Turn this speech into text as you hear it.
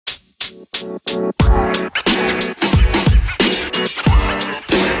Hello,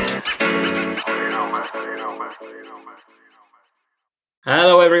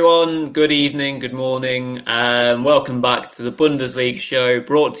 everyone. Good evening, good morning. Welcome back to the Bundesliga show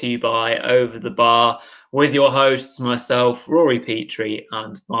brought to you by Over the Bar with your hosts, myself, Rory Petrie,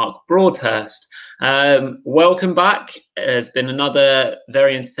 and Mark Broadhurst. Welcome back. It's been another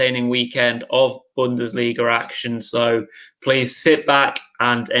very entertaining weekend of Bundesliga action. So please sit back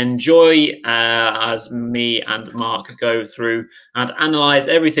and enjoy as me and Mark go through and analyse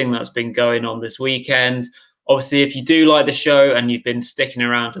everything that's been going on this weekend. Obviously, if you do like the show and you've been sticking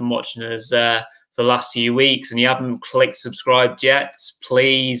around and watching us for the last few weeks and you haven't clicked subscribed yet,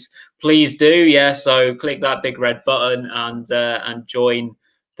 please do. Yeah, so click that big red button and join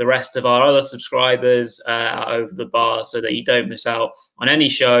the rest of our other subscribers Over the Bar so that you don't miss out on any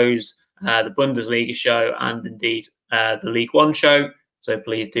shows, the Bundesliga show and indeed the League One show. So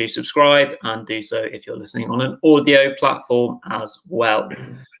please do subscribe and do so if you're listening on an audio platform as well.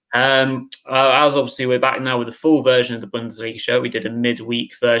 As obviously we're back now with the full version of the Bundesliga show. We did a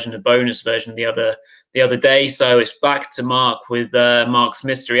midweek version, a bonus version the other day. So it's back to Mark with Mark's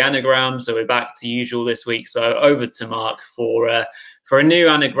mystery anagram. So we're back to usual this week. So over to Mark for a new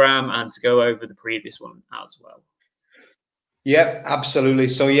anagram and to go over the previous one as well. Yep, absolutely.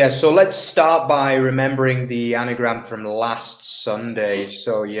 So let's start by remembering the anagram from last Sunday.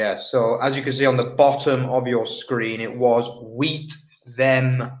 So as you can see on the bottom of your screen, it was wheat,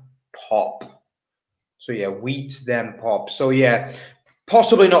 them, pop. So wheat, them, pop. So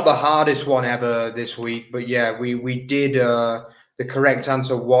possibly not the hardest one ever this week, but we did. The correct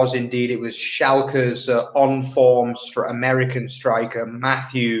answer was indeed, it was Schalke's on-form American striker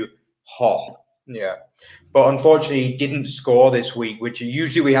Matthew Hopp. Yeah. But unfortunately, he didn't score this week, which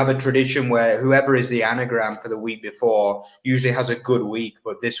usually we have a tradition where whoever is the anagram for the week before usually has a good week.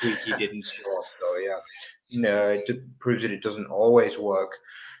 But this week he didn't score. So, it proves that it doesn't always work.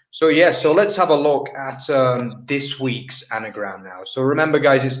 So, let's have a look at this week's anagram now. So remember,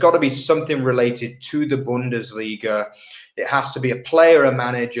 guys, it's got to be something related to the Bundesliga. It has to be a player, a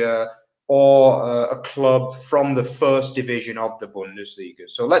manager, or a club from the first division of the Bundesliga.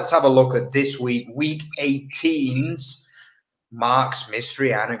 So let's have a look at this week 18's Mark's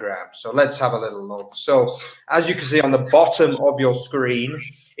mystery anagram. So let's have a little look. So as you can see on the bottom of your screen,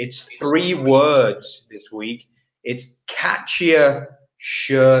 it's 3 words this week. It's catchier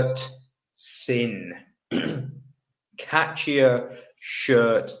shirt sin. Catchier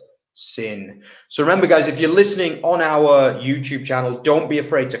shirt sin. So remember, guys, if you're listening on our YouTube channel, don't be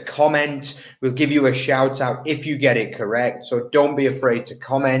afraid to comment. We'll give you a shout out if you get it correct. So don't be afraid to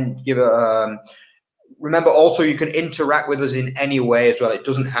comment. Give it. Remember, also, you can interact with us in any way as well. It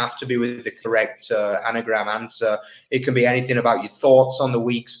doesn't have to be with the correct anagram answer. It can be anything about your thoughts on the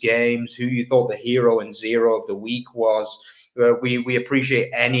week's games, who you thought the hero and zero of the week was. We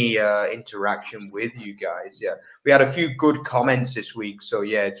appreciate any interaction with you guys. Yeah, we had a few good comments this week, so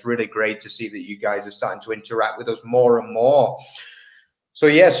it's really great to see that you guys are starting to interact with us more and more. So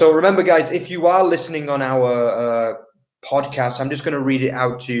so remember, guys, if you are listening on our podcast, I'm just going to read it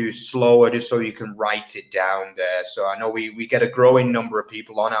out to you slower just so you can write it down there. So I know we get a growing number of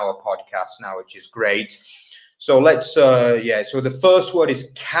people on our podcast now, which is great. So let's so the first word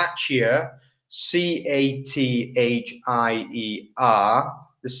is catchier. Cathier.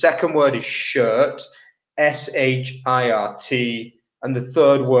 The second word is shirt, Shirt, and the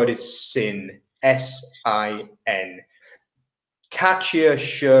third word is sin, Sin. Catchier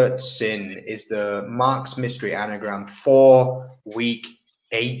shirt sin is the Mark's mystery anagram for week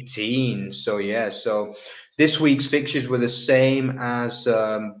 18. So this week's fixtures were the same as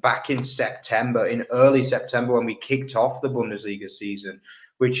back in September, in early September when we kicked off the Bundesliga season.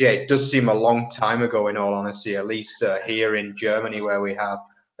 Which, it does seem a long time ago, in all honesty, at least here in Germany, where we have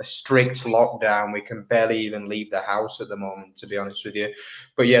a strict lockdown. We can barely even leave the house at the moment, to be honest with you.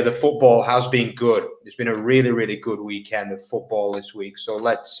 But the football has been good. It's been a really, really good weekend of football this week. So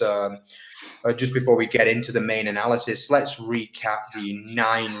let's, just before we get into the main analysis, let's recap the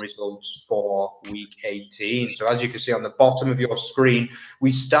 9 results for week 18. So as you can see on the bottom of your screen,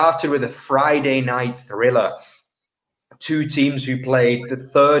 we started with a Friday night thriller. 2 teams who played the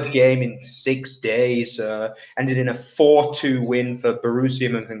third game in 6 days, ended in a 4-2 win for Borussia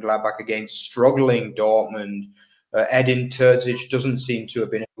Mönchengladbach against struggling Dortmund. Edin Terzic doesn't seem to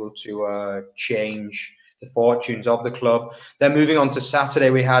have been able to change the fortunes of the club. Then moving on to Saturday,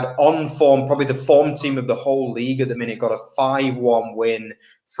 we had on form, probably the form team of the whole league at the minute, got a 5-1 win,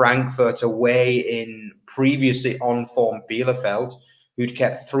 Frankfurt away in previously on form Bielefeld. who'd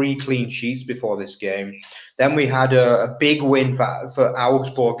kept 3 clean sheets before this game. Then we had a big win for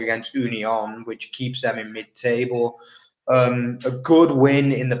Augsburg against Union, which keeps them in mid-table. A good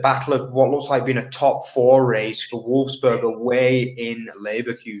win in the battle of what looks like being a top 4 race for Wolfsburg away in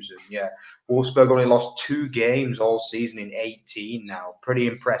Leverkusen. Yeah, Wolfsburg only lost 2 games all season in 18 now. Pretty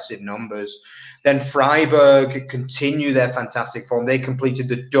impressive numbers. Then Freiburg continue their fantastic form. They completed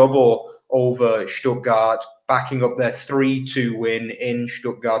the double over Stuttgart, backing up their 3-2 win in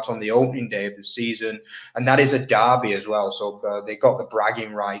Stuttgart on the opening day of the season. And that is a derby as well. So they got the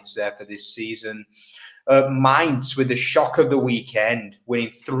bragging rights there for this season. Mainz with the shock of the weekend, winning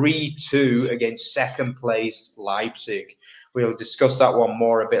 3-2 against second place Leipzig. We'll discuss that one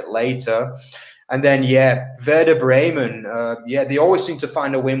more a bit later. And then, yeah, Werder Bremen, they always seem to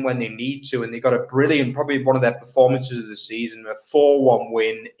find a win when they need to, and they got a brilliant, probably one of their performances of the season, a 4-1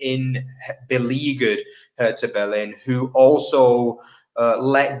 win in beleaguered Hertha Berlin, who also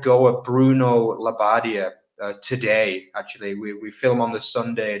let go of Bruno Labbadia today. Actually, we film on the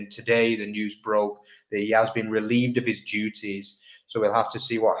Sunday, and today the news broke that he has been relieved of his duties. So we'll have to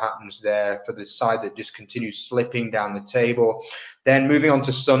see what happens there for the side that just continues slipping down the table. Then moving on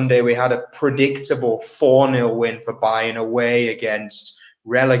to Sunday, we had a predictable 4-0 win for Bayern away against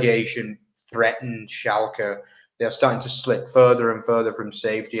relegation-threatened Schalke. They're starting to slip further and further from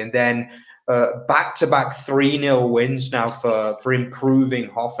safety. And then back-to-back 3-0 wins now for improving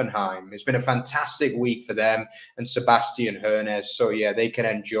Hoffenheim. It's been a fantastic week for them and Sebastian Hoeneß. So, yeah, they can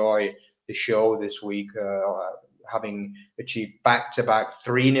enjoy the show this week, having achieved back-to-back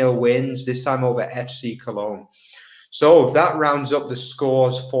 3-0 wins, this time over FC Cologne. So that rounds up the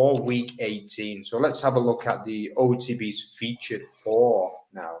scores for week 18. So let's have a look at the OTB's featured 4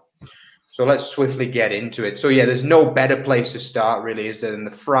 now. So let's swiftly get into it. So yeah, there's no better place to start really, is there, than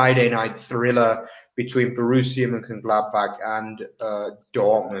the Friday night thriller between Borussia Mönchengladbach and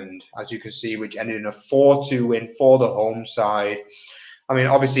Dortmund, as you can see, which ended in a 4-2 win for the home side. I mean,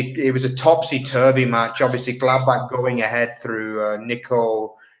 obviously, it was a topsy-turvy match. Obviously, Gladbach going ahead through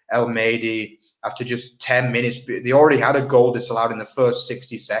Nico Elmedi after just 10 minutes. They already had a goal disallowed in the first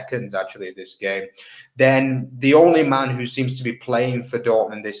 60 seconds, actually, of this game. Then the only man who seems to be playing for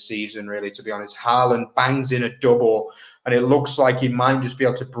Dortmund this season, really, to be honest, Haaland bangs in a double, and it looks like he might just be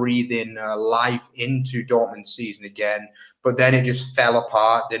able to breathe in life into Dortmund's season again. But then it just fell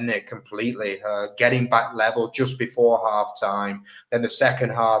apart, didn't it, completely, getting back level just before half-time. Then the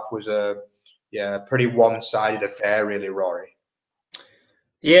second half was a pretty one-sided affair, really, Rory.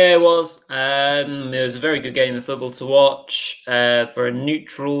 Yeah, it was. It was a very good game of football to watch for a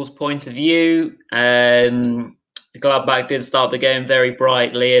neutral's point of view. Gladbach did start the game very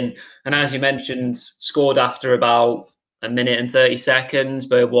brightly, and as you mentioned, scored after about a minute and 30 seconds,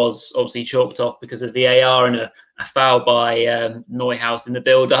 but it was obviously chalked off because of VAR and a foul by Neuhaus in the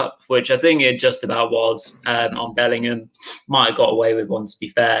build-up, which I think it just about was on Bellingham. Might have got away with one, to be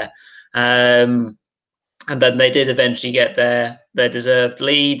fair. And then they did eventually get their deserved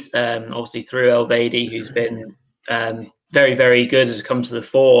lead, obviously through Elvedi, who's been very, very good as it comes to the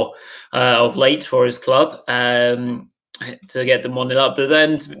fore of late for his club, to get them 1-0 up. But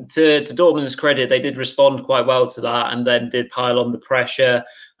then to Dortmund's credit, they did respond quite well to that and then did pile on the pressure,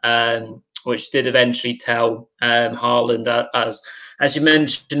 which did eventually tell. Haaland, as you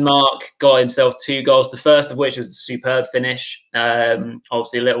mentioned, Mark, got himself 2 goals, the first of which was a superb finish.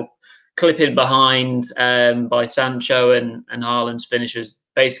 Obviously a little clipping behind by Sancho, and Haaland's finish was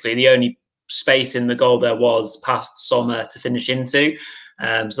basically the only space in the goal there was past Sommer to finish into.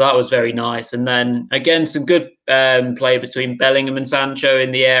 So that was very nice. And then again, some good play between Bellingham and Sancho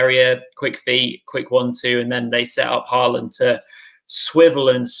in the area, quick feet, quick 1-2, and then they set up Haaland to swivel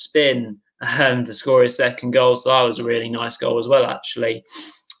and spin to score his second goal. So that was a really nice goal as well, actually.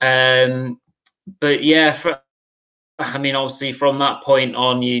 But yeah, I mean, obviously from that point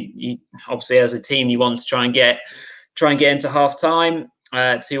on, you obviously as a team you want to try and get into half time,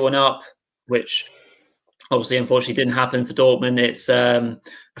 2-1 up, which obviously unfortunately didn't happen for Dortmund. It's a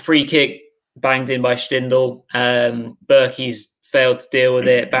free kick banged in by Stindl. Berkey's failed to deal with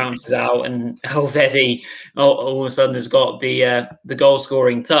it, bounces out, and Elvedi all of a sudden has got the goal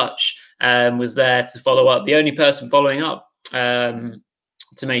scoring touch. Was there to follow up, the only person following up.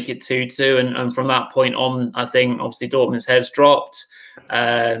 To make it 2-2, and from that point on, I think obviously Dortmund's heads dropped.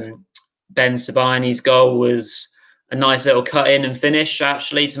 Ben Sabani's goal was a nice little cut in and finish,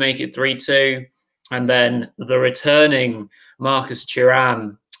 actually, to make it 3-2. And then the returning Marcus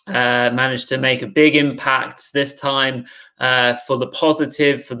Thuram managed to make a big impact this time for the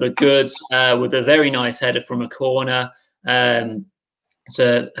positive, for the good, with a very nice header from a corner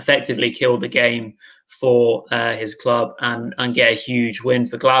to effectively kill the game for his club and get a huge win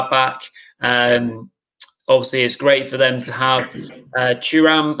for Gladbach. Obviously, it's great for them to have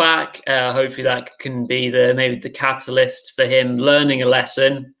Thuram back. Hopefully, that can be maybe the catalyst for him learning a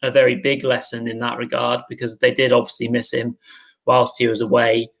lesson, a very big lesson in that regard, because they did obviously miss him whilst he was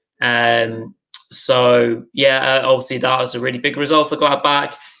away. So, obviously, that was a really big result for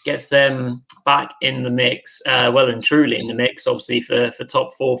Gladbach. Gets them back in the mix, well and truly in the mix, obviously, for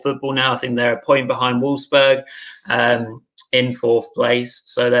top four football now. I think they're a point behind Wolfsburg. In fourth place,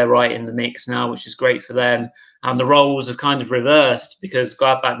 so they're right in the mix now, which is great for them. And the roles have kind of reversed, because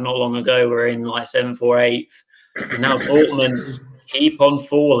Gladbach not long ago were in like 7th or 8th, and now Dortmund keep on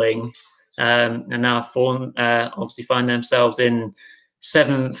falling, and now obviously find themselves in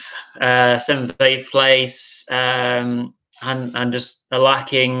 7th, 8th place, and just are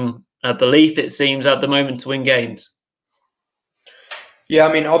lacking a belief, it seems, at the moment to win games. Yeah,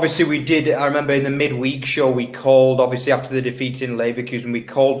 I mean, obviously I remember in the midweek show we called, obviously after the defeat in Leverkusen, we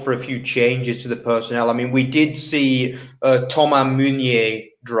called for a few changes to the personnel. I mean, we did see Thomas Meunier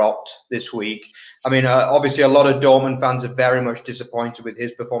dropped this week. I mean, obviously a lot of Dortmund fans are very much disappointed with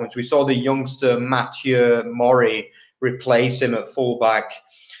his performance. We saw the youngster Mathieu Mori replace him at fullback.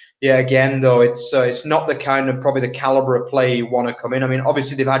 Yeah, again, though, it's not the kind of probably the caliber of player you want to come in. I mean,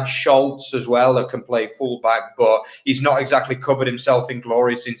 obviously they've had Schultz as well that can play fullback, but he's not exactly covered himself in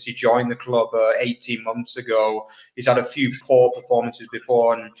glory since he joined the club 18 months ago. He's had a few poor performances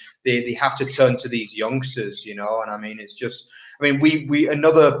before, and they have to turn to these youngsters, you know. And I mean, it's just, I mean, we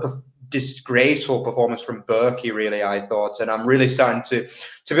another disgraceful performance from Berkey, really, I thought, and I'm really starting to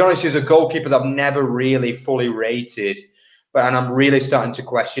be honest, he's a goalkeeper that I've never really fully rated. And I'm really starting to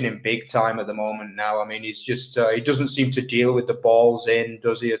question him big time at the moment now. I mean, he's just, he doesn't seem to deal with the balls in,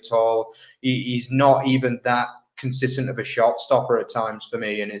 does he, at all? He's not even that consistent of a shot stopper at times for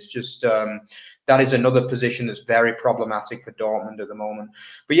me. And it's just, that is another position that's very problematic for Dortmund at the moment.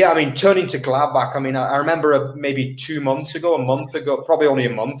 But yeah, I mean, turning to Gladbach, I mean, I remember maybe 2 months ago, a month ago, probably only a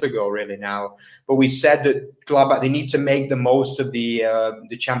month ago really now, but we said that Gladbach, they need to make the most of the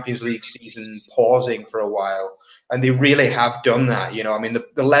Champions League season pausing for a while. And they really have done that, you know. I mean,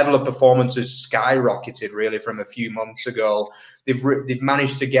 the level of performance has skyrocketed really from a few months ago. They've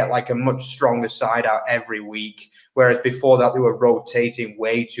managed to get like a much stronger side out every week, whereas before that they were rotating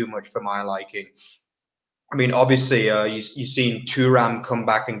way too much for my liking. I mean, obviously, you've seen Thuram come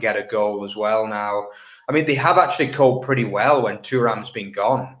back and get a goal as well now. I mean, they have actually coped pretty well when Thuram's been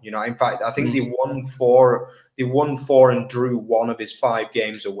gone. You know, in fact, I think they won four and drew 1 of his 5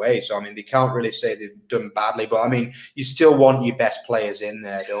 games away. So, I mean, they can't really say they've done badly. But, I mean, you still want your best players in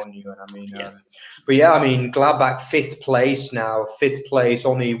there, don't you? And I mean, but yeah, I mean, Gladbach 5th place now. 5th place,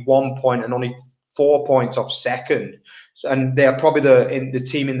 only 1 point and only 4 points off second. And they're probably the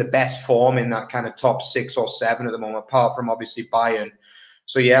team in the best form in that kind of top 6 or 7 at the moment, apart from obviously Bayern.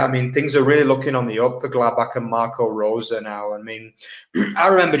 So, yeah, I mean, things are really looking on the up for Gladbach and Marco Rose now. I mean, I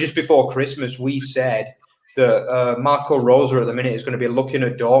remember just before Christmas, we said that Marco Rose at the minute is going to be looking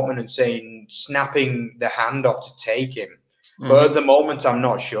at Dortmund and saying, snapping the hand off to take him. But at the moment, I'm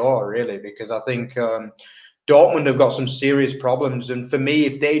not sure, really, because I think Dortmund have got some serious problems. And for me,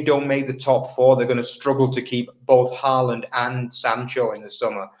 if they don't make the top 4, they're going to struggle to keep both Haaland and Sancho in the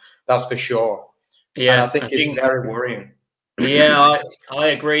summer. That's for sure. Yeah, and I think it's very worrying. Yeah, I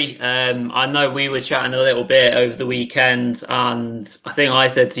agree. I know we were chatting a little bit over the weekend, and I think I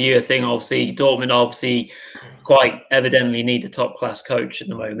said to you, obviously Dortmund obviously quite evidently need a top class coach at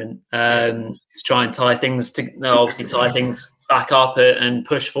the moment to try and tie things back up and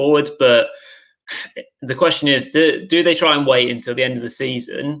push forward. But the question is, do they try and wait until the end of the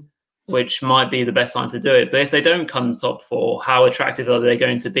season, which might be the best time to do it? But if they don't come top 4, how attractive are they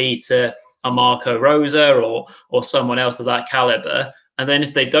going to be to a Marco Rose or someone else of that caliber? And then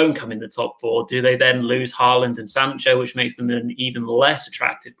if they don't come in the top 4, do they then lose Haaland and Sancho, which makes them an even less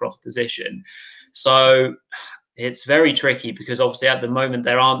attractive proposition? So it's very tricky, because obviously at the moment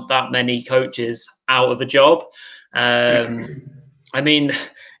there aren't that many coaches out of a job. I mean,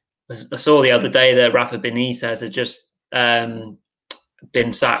 I saw the other day that Rafa Benitez had just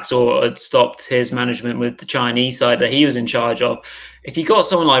been sacked or had stopped his management with the Chinese side that he was in charge of. If you got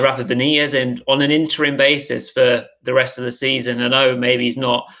someone like Rafa Benitez in on an interim basis for the rest of the season, I know maybe he's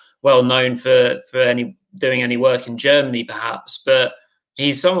not well known for doing any work in Germany, perhaps, but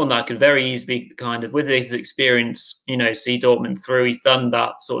he's someone that could very easily kind of, with his experience, you know, see Dortmund through. He's done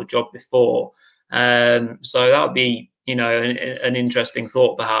that sort of job before. So that would be, you know, an interesting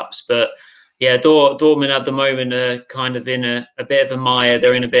thought perhaps. But yeah, Dortmund at the moment are kind of in a bit of a mire.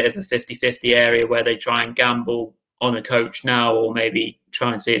 They're in a bit of a 50-50 area where they try and gamble on a coach now, or maybe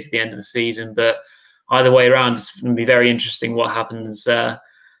try and see it to the end of the season. But either way around, it's going to be very interesting what happens at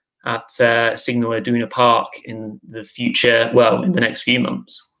Signal Iduna Park in the future, well, in the next few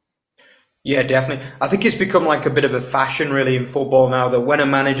months. Yeah, definitely. I think it's become like a bit of a fashion really in football now that when a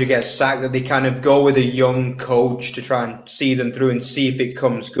manager gets sacked that they kind of go with a young coach to try and see them through and see if it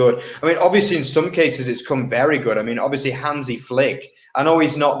comes good. I mean, obviously in some cases it's come very good. I mean, obviously Hansi Flick, I know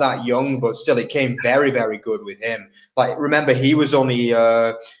he's not that young, but still it came very, very good with him. Like, remember, he was only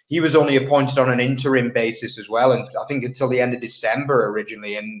appointed on an interim basis as well, and I think until the end of December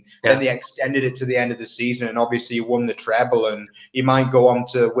originally, and then they extended it to the end of the season, and obviously he won the treble, and he might go on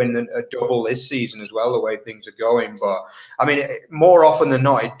to win a double this season as well, the way things are going. But I mean, more often than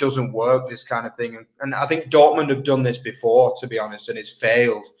not, it doesn't work, this kind of thing, and I think Dortmund have done this before, to be honest, and it's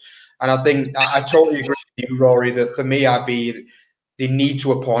failed. And I think I totally agree with you, Rory, that for me, they need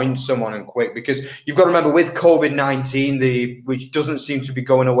to appoint someone and quick, because you've got to remember with COVID-19, which doesn't seem to be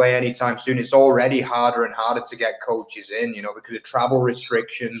going away anytime soon, it's already harder and harder to get coaches in, because of travel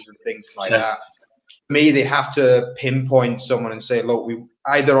restrictions and things like that. For me, they have to pinpoint someone and say, look, we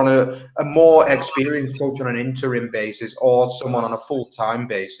either on a more experienced coach on an interim basis or someone on a full-time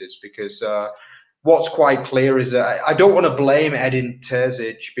basis, because what's quite clear is that I don't want to blame Edin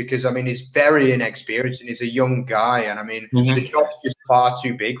Terzic, because I mean he's very inexperienced and he's a young guy, and I mean the job's just far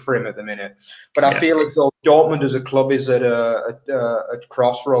too big for him at the minute. But I feel as though Dortmund as a club is at a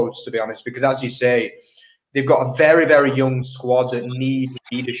crossroads, to be honest, because as you say, they've got a very, very young squad that need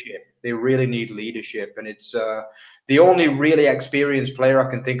leadership. They really need leadership, and it's the only really experienced player I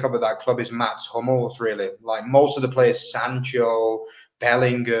can think of at that club is Mats Hummels. Really, like most of the players, Sancho,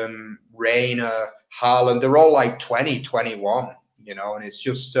 Bellingham, Reina, Haaland, they're all like 20, 21, and it's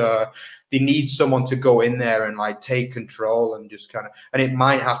just they need someone to go in there and like take control and just kind of, and it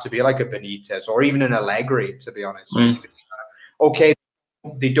might have to be like a Benitez or even an Allegri, to be honest. Okay,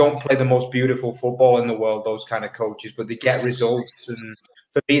 they don't play the most beautiful football in the world, those kind of coaches, but they get results. And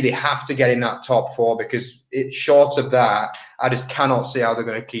for me, they have to get in that top four, because it's short of that, I just cannot see how they're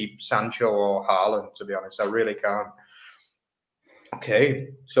going to keep Sancho or Haaland, to be honest. I really can't. Okay,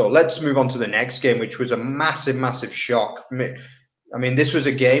 so let's move on to the next game, which was a massive, massive shock. I mean, this was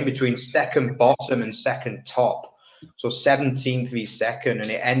a game between second bottom and second top. So 17th v second, and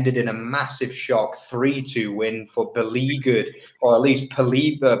it ended in a massive shock 3-2 win for beleaguered, or at least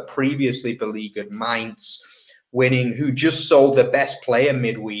previously beleaguered Mainz, winning, who just sold the best player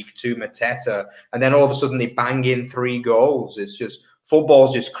midweek to Mateta, and then all of a sudden they bang in 3 goals. It's just,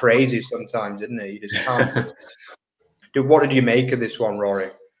 football's just crazy sometimes, isn't it? You just can't. What did you make of this one, Rory?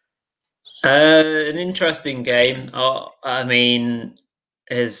 An interesting game. I mean,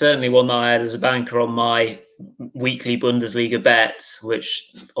 it's certainly one that I had as a banker on my weekly Bundesliga bet,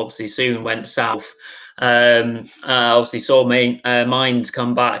 which obviously soon went south. Obviously saw Mainz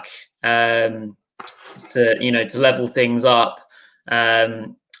come back to level things up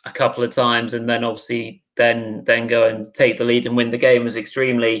a couple of times, and then obviously then go and take the lead and win the game was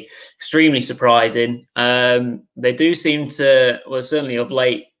extremely surprising. They do seem to, well, certainly of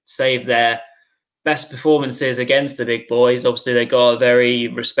late, save their best performances against the big boys. Obviously, they got a very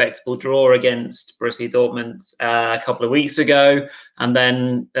respectable draw against Borussia Dortmund a couple of weeks ago, and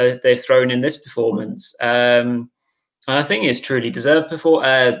then they've thrown in this performance. And I think it's truly deserved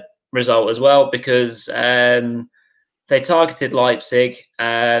result as well, because they targeted Leipzig,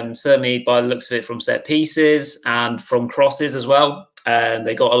 certainly by the looks of it, from set pieces and from crosses as well.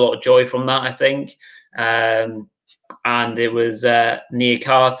 They got a lot of joy from that, I think. And it was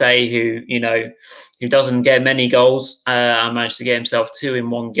Niakate who doesn't get many goals and managed to get himself 2 in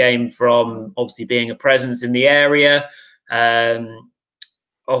one game from obviously being a presence in the area.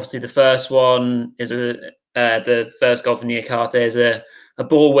 Obviously, the first one is the first goal for Niakate is a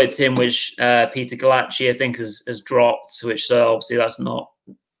ball whipped in, which Peter Galacci, I think, has dropped, which obviously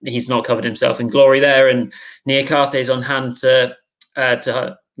he's not covered himself in glory there. And Niakate is on hand to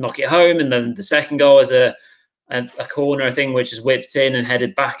knock it home. And then the second goal is a corner thing, which is whipped in and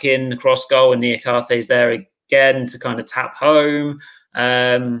headed back in the cross goal. And Niakate is there again to kind of tap home.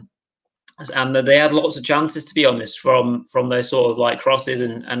 And they had lots of chances, to be honest, from those sort of like crosses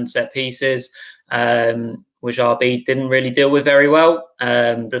and set pieces, which RB didn't really deal with very well.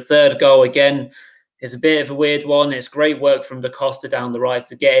 The third goal, again, is a bit of a weird one. It's great work from Da Costa down the right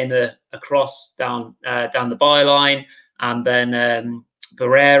to get in a cross down the byline, and then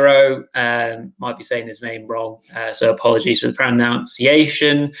Guerrero, might be saying his name wrong, so apologies for the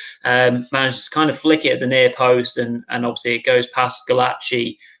pronunciation, manages to kind of flick it at the near post, and obviously it goes past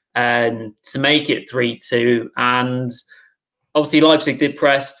Galacci to make it 3-2. And obviously Leipzig did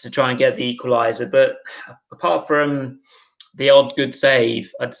press to try and get the equaliser, but apart from the odd good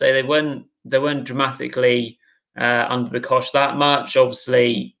save. I'd say they weren't dramatically under the cosh that much.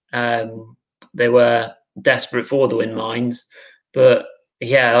 Obviously, they were desperate for the win Mainz, but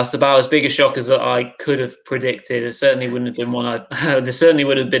yeah, that's about as big a shock as I could have predicted. It certainly wouldn't have been one there certainly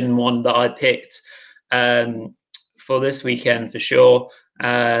would have been one that I picked for this weekend for sure.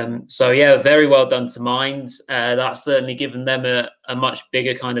 So yeah, very well done to Mainz. That's certainly given them a much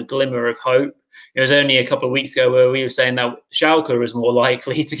bigger kind of glimmer of hope. It was only a couple of weeks ago where we were saying that Schalke was more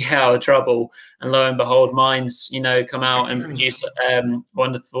likely to get out of trouble, and lo and behold, Mainz, come out and produce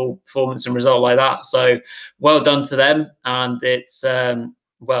wonderful performance and result like that. So well done to them, and it's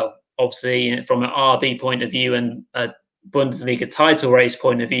obviously from an RB point of view and a Bundesliga title race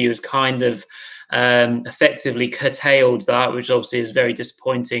point of view, has kind of effectively curtailed that, which obviously is very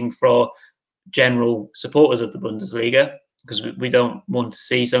disappointing for general supporters of the Bundesliga, because we don't want to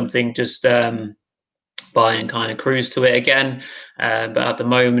see something just Bayern kind of cruise to it again. But at the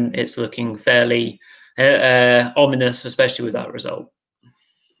moment, it's looking fairly ominous, especially with that result.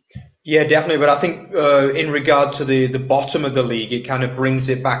 Yeah, definitely. But I think in regard to the bottom of the league, it kind of brings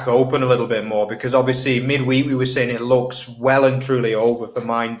it back open a little bit more, because obviously midweek we were saying it looks well and truly over for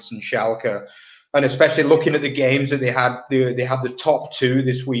Mainz and Schalke. And especially looking at the games that they had the top two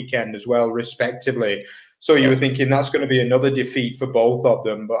this weekend as well, respectively. So you were thinking that's going to be another defeat for both of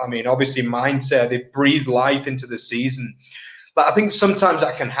them. But I mean, obviously Mainz, they breathe life into the season. But I think sometimes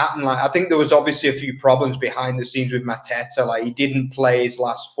that can happen. Like, I think there was obviously a few problems behind the scenes with Mateta. Like, he didn't play his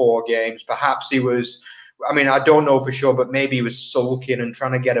last 4 games. Perhaps he was, I mean, I don't know for sure, but maybe he was sulking and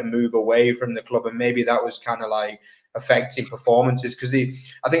trying to get a move away from the club. And maybe that was kind of like affecting performances, because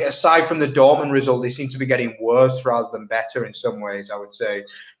I think aside from the Dortmund result, they seem to be getting worse rather than better in some ways, I would say.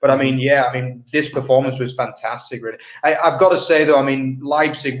 But I mean, yeah, I mean, this performance was fantastic, really. I've got to say, though, I mean,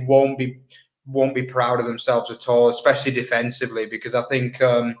 Leipzig won't be proud of themselves at all, especially defensively, because I think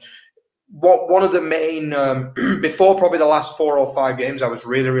one of the main before probably the last 4 or 5 games, I was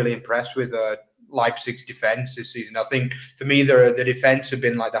really impressed with Leipzig's defense this season. I think for me, the defense have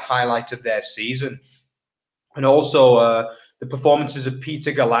been like the highlight of their season. And also the performances of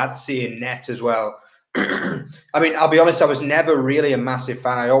Peter Galazzi in net as well. I mean, I'll be honest, I was never really a massive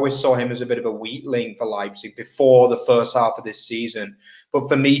fan. I always saw him as a bit of a weakling for Leipzig before the first half of this season. But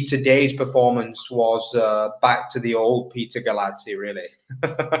for me, today's performance was back to the old Peter Galazzi, really.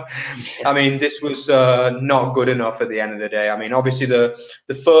 I mean, this was not good enough at the end of the day. I mean, obviously, the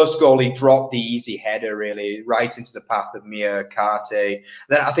first goal, he dropped the easy header, really, right into the path of Mia Karte.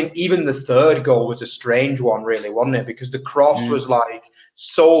 Then I think even the third goal was a strange one, really, wasn't it? Because the cross was like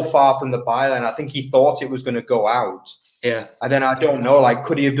so far from the byline. I think he thought it was going to go out. Yeah. And then I don't know, like,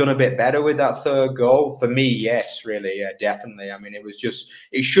 could he have done a bit better with that third goal? For me, yes, really. Yeah, definitely. I mean,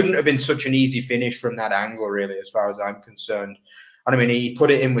 it shouldn't have been such an easy finish from that angle, really, as far as I'm concerned. And I mean, he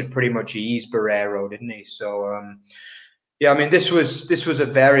put it in with pretty much ease, Barreiro, didn't he? So, yeah, I mean, this was a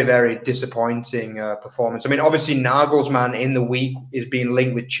very disappointing performance. I mean, obviously, Nagelsmann in the week is being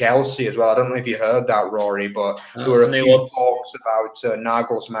linked with Chelsea as well. I don't know if you heard that, Rory, but there were a few talks about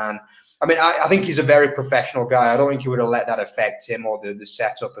Nagelsmann. I mean, I think he's a very professional guy. I don't think he would have let that affect him or the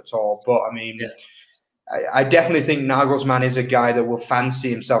setup at all. But, I mean, I definitely think Nagelsmann is a guy that will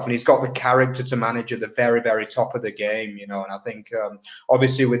fancy himself, and he's got the character to manage at the very top of the game, And I think,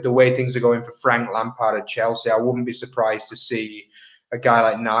 obviously, with the way things are going for Frank Lampard at Chelsea, I wouldn't be surprised to see a guy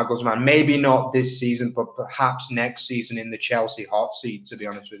like Nagelsmann, maybe not this season, but perhaps next season in the Chelsea hot seat, to be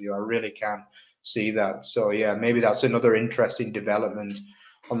honest with you. I really can see that. So, yeah, maybe that's another interesting development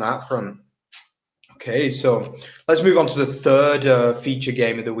on that front. Okay, so let's move on to the third feature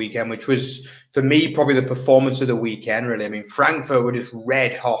game of the weekend, which was, for me, probably the performance of the weekend, really. I mean, Frankfurt were just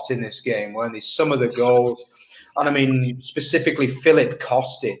red hot in this game, weren't they? Some of the goals. And, I mean, specifically Filip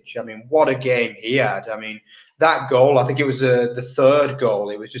Kostic. I mean, what a game he had. I mean, that goal, I think it was the third goal.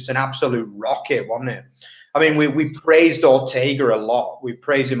 It was just an absolute rocket, wasn't it? I mean, we praised Ortega a lot. We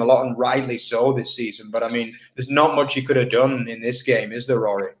praised him a lot, and rightly so this season. But, I mean, there's not much he could have done in this game, is there,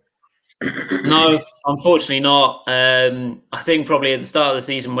 Rory? No, unfortunately not. I think probably at the start of the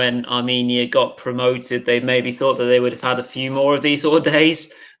season when Armenia got promoted, they maybe thought that they would have had a few more of these sort of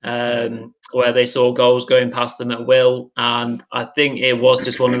days where they saw goals going past them at will. And I think it was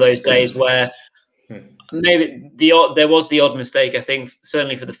just one of those days where maybe there was the odd mistake, I think,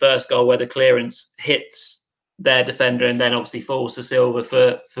 certainly for the first goal, where the clearance hits their defender and then obviously falls to Silva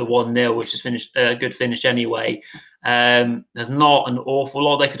for 1-0, which is finished a good finish anyway. There's not an awful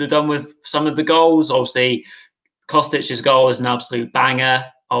lot they could have done with some of the goals. Obviously, Kostic's goal is an absolute banger.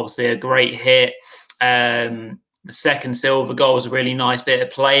 Obviously, a great hit. the second Silva goal was a really nice bit of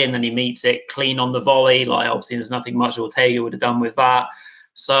play, and then he meets it clean on the volley. Like, obviously, there's nothing much Ortega would have done with that.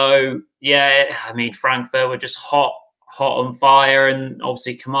 So yeah, I mean, Frankfurt were just hot on fire, and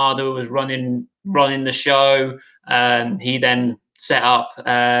obviously Kamada was running the show. He then set up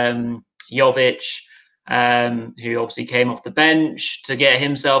Jovic, who obviously came off the bench to get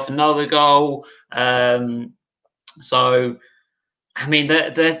himself another goal. So, I mean,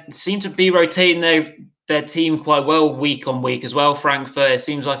 they seem to be rotating their team quite well week on week as well. Frankfurt, it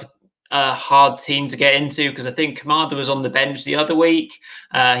seems like a hard team to get into because I think Kamada was on the bench the other week.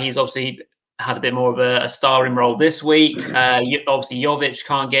 He's obviously had a bit more of a starring role this week. Obviously, Jovic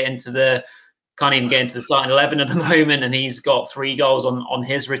can't even get into the starting 11 at the moment, and he's got 3 goals on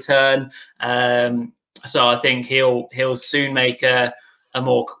his return. So I think he'll soon make a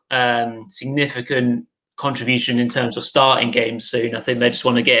more significant contribution in terms of starting games soon. I think they just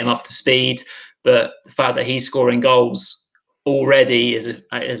want to get him up to speed, but the fact that he's scoring goals already is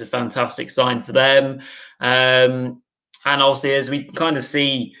a fantastic sign for them. And obviously, as we kind of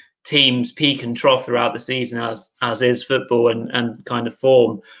see teams peak and trough throughout the season, as is football and kind of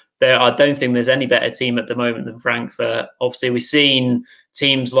form, I don't think there's any better team at the moment than Frankfurt. Obviously, we've seen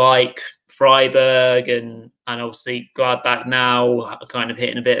teams like Freiburg and obviously Gladbach now kind of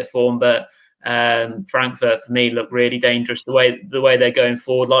hitting a bit of form, but Frankfurt for me look really dangerous the way they're going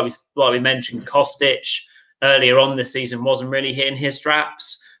forward. Like we mentioned, Kostic earlier on this season wasn't really hitting his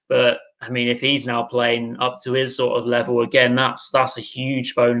straps, but I mean, if he's now playing up to his sort of level again, that's a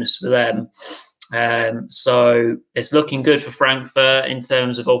huge bonus for them. So it's looking good for Frankfurt in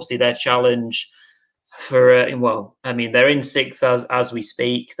terms of obviously their challenge for I mean, they're in 6th as we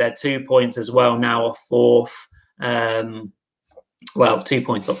speak. They're 2 points as well now off 4th. 2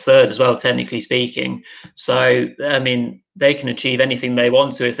 points off 3rd as well, technically speaking. So I mean, they can achieve anything they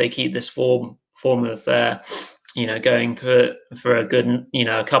want to if they keep this form of going for a good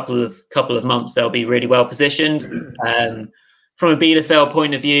a couple of months. They'll be really well positioned. From a Bielefeld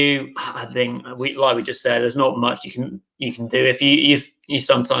point of view, I think we just said, there's not much you can do if you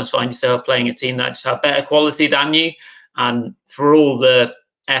sometimes find yourself playing a team that just have better quality than you, and for all the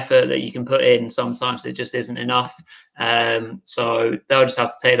effort that you can put in, sometimes it just isn't enough. So they'll just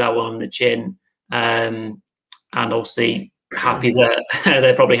have to take that one on the chin, and obviously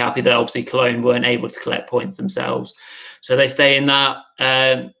they're probably happy that obviously Cologne weren't able to collect points themselves, so they stay in that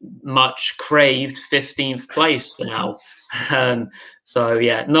much craved 15th place for now. So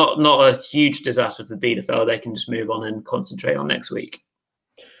yeah, not a huge disaster for Bielefeld. They can just move on and concentrate on next week.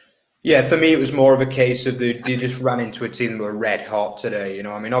 Yeah, for me, it was more of a case of they just ran into a team that were red hot today.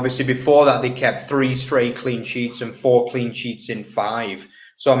 I mean, obviously before that, they kept 3 straight clean sheets and 4 clean sheets in 5.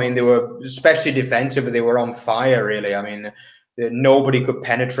 So, I mean, they were, especially defensively, they were on fire, really. I mean, nobody could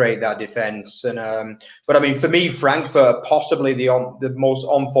penetrate that defense. But I mean, for me, Frankfurt possibly the most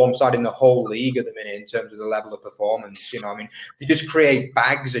on-form side in the whole league at the minute in terms of the level of performance. I mean, they just create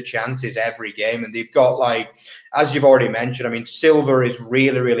bags of chances every game, and they've got, like, as you've already mentioned, I mean, Silva is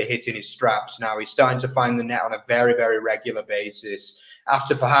really, really hitting his straps now. He's starting to find the net on a very, very regular basis,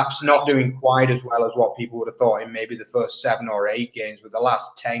 after perhaps not doing quite as well as what people would have thought in maybe the first 7 or 8 games. But the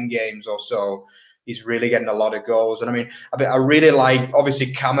last 10 games or so, he's really getting a lot of goals. And I mean, I really like,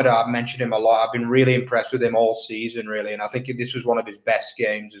 obviously, Kamada, I've mentioned him a lot. I've been really impressed with him all season, really. And I think this was one of his best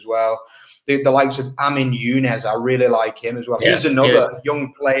games as well. The likes of Amin Younes, I really like him as well. Yeah, he's another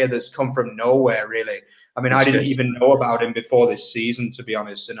young player that's come from nowhere, really. I mean, I didn't even know about him before this season, to be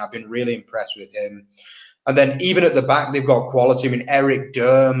honest. And I've been really impressed with him. And then even at the back, they've got quality. I mean, Eric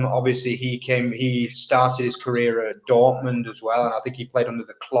Durm, obviously, he started his career at Dortmund as well. And I think he played under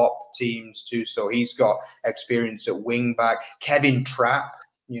the Klopp teams too. So he's got experience at wing back. Kevin Trapp,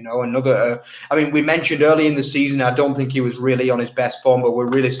 another. I mean, we mentioned early in the season, I don't think he was really on his best form, but we're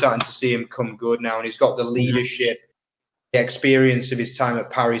really starting to see him come good now. And he's got the leadership, the experience of his time at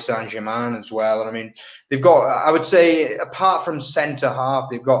Paris Saint-Germain as well. And I mean, they've got, I would say, apart from centre half,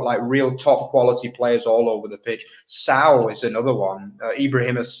 they've got like real top quality players all over the pitch. Sau is another one.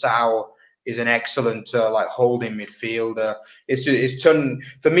 Ibrahima Sau is an excellent holding midfielder.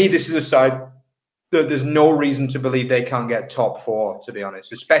 For me, this is a side that there's no reason to believe they can't get top 4, to be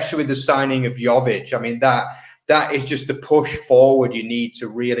honest, especially with the signing of Jovic. I mean, that is just the push forward you need to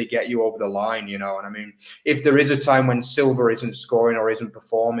really get you over the line, And I mean, if there is a time when Silva isn't scoring or isn't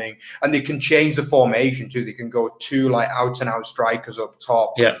performing, and they can change the formation too, they can go 2 out and out strikers up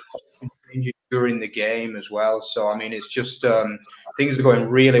top. Yeah. During the game as well. So I mean, it's just things are going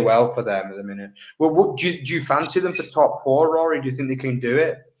really well for them at the minute. Well, do you fancy them for top 4, Rory? Do you think they can do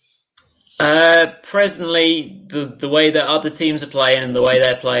it? Presently, the way that other teams are playing and the way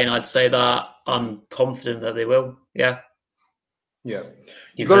they're playing, I'd say that I'm confident that they will. Yeah. Yeah.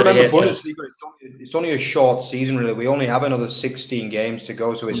 You've You've got to heard it remember, here first. Bundesliga, it's only a short season, really. We only have another 16 games to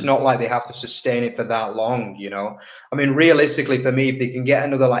go, so it's not like they have to sustain it for that long, you know. I mean, realistically, for me, if they can get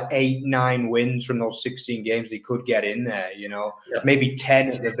another like 8, 9 wins from those 16 games, they could get in there, you know. Yeah. Maybe 10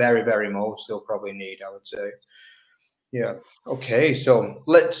 at the very, very most they'll probably need, I would say. Yeah. Okay. So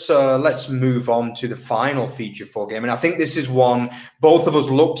let's move on to the final Feature 4 game, and I think this is one both of us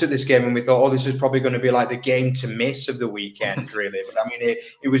looked at this game and we thought, oh, this is probably going to be like the game to miss of the weekend, really. But I mean,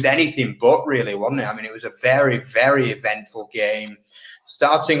 it was anything but, really, wasn't it? I mean, it was a very, very eventful game,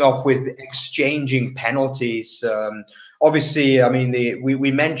 starting off with exchanging penalties. Obviously, I mean,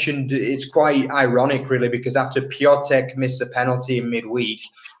 we mentioned it's quite ironic, really, because after Piatek missed a penalty in midweek,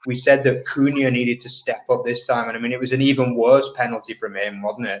 we said that Cunha needed to step up this time. And I mean, it was an even worse penalty from him,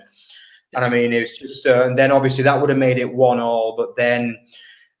 wasn't it? And I mean, it was just, and then obviously that would have made it 1-1. But then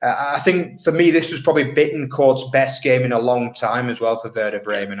I think for me, this was probably Bittencourt's best game in a long time as well for Werder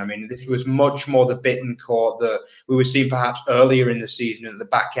Bremen. I mean, this was much more the Bittencourt that we were seeing perhaps earlier in the season and at the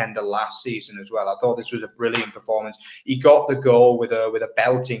back end of last season as well. I thought this was a brilliant performance. He got the goal with a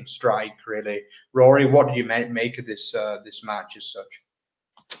belting strike, really. Rory, what did you make of this match as such?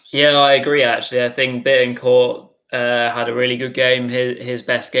 Yeah, I agree. Actually, I think Bittencourt had a really good game. His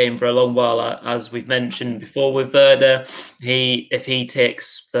best game for a long while, as we've mentioned before with Werder. If he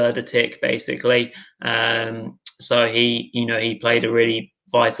ticks, Werder tick basically. So he played a really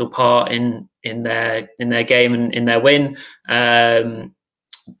vital part in their game and in their win.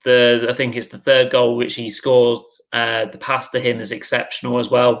 I think it's the third goal which he scores. The pass to him is exceptional as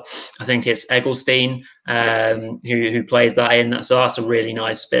well. I think it's Eggestein who plays that in. So that's a really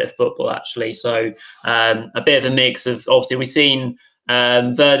nice bit of football, actually. So a bit of a mix of, obviously, we've seen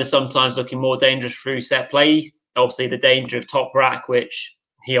Werder sometimes looking more dangerous through set play. Obviously, the danger of top rack, which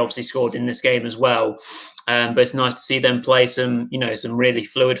he obviously scored in this game as well. But it's nice to see them play some really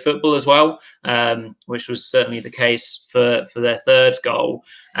fluid football as well, which was certainly the case for their third goal.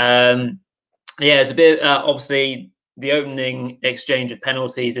 Yeah, it's a bit obviously the opening exchange of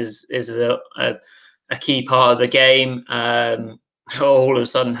penalties is a key part of the game. All of a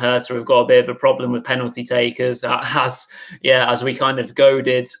sudden, Hertha have got a bit of a problem with penalty takers, as we kind of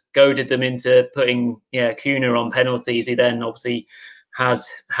goaded them into putting Cunha on penalties. He then obviously has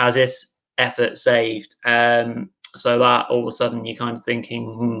his effort saved. So that all of a sudden you're kind of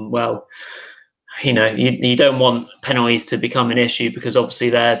thinking, well, you don't want penalties to become an issue, because obviously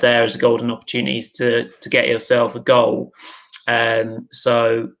they're there as golden opportunities to get yourself a goal.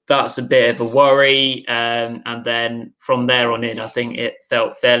 So that's a bit of a worry. And then from there on in, I think it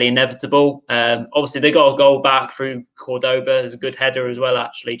felt fairly inevitable. Obviously, they got a goal back through Cordoba. There's a good header as well,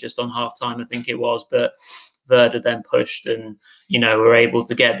 actually, just on half time, I think it was. But Werder then pushed and, were able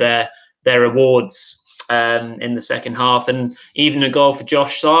to get their rewards in the second half. And even a goal for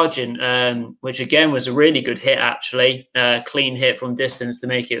Josh Sargent, which again was a really good hit, actually. Clean hit from distance to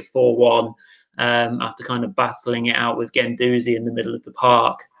make it 4-1. After kind of battling it out with Guendouzi in the middle of the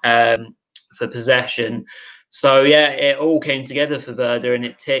park for possession. So yeah, it all came together for Werder and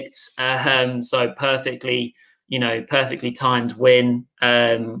it ticked. So perfectly timed win,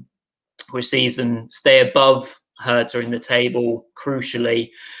 which sees them stay above Hertha in the table, crucially.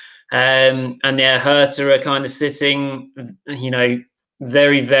 And yeah, Hertha are kind of sitting,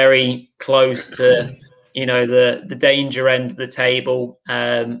 very, very close to the danger end of the table,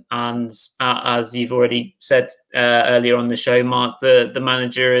 and as you've already said earlier on the show, Mark, the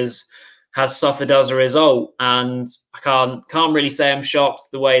manager has suffered as a result, and I can't really say I'm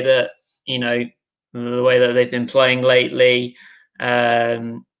shocked the way that they've been playing lately.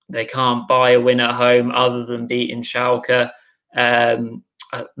 They can't buy a win at home other than beating Schalke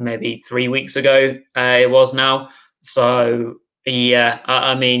maybe 3 weeks ago. It was now. So yeah,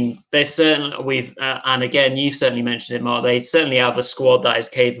 I mean, and again, you've certainly mentioned it, Mark. They certainly have a squad that is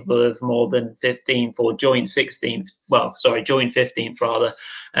capable of more than 15th or joint 16th. Well, sorry, joint 15th rather,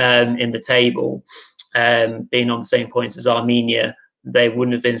 in the table, being on the same points as Arminia. They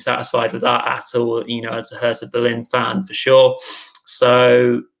wouldn't have been satisfied with that at all, as a Hertha Berlin fan, for sure.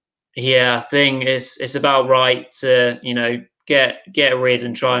 So yeah, I think it's about right to get rid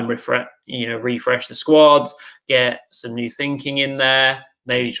and try and refresh the squads, get some new thinking in there,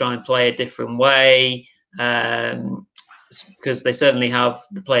 maybe try and play a different way, because they certainly have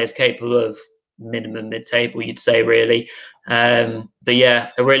the players capable of minimum mid-table, you'd say, really. But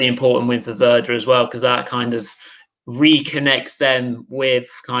yeah, a really important win for Werder as well, because that kind of reconnects them with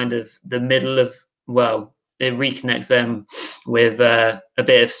kind of the middle of, well, it reconnects them with a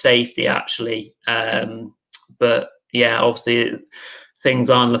bit of safety actually. But yeah, obviously things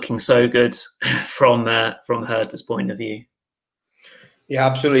aren't looking so good from Hertha's point of view. Yeah,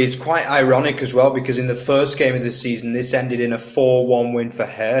 absolutely. It's quite ironic as well because in the first game of the season, this ended in a 4-1 win for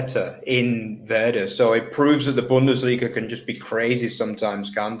Hertha in Werder. So it proves that the Bundesliga can just be crazy sometimes,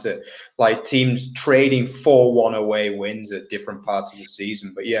 can't it? Like teams trading 4-1 away wins at different parts of the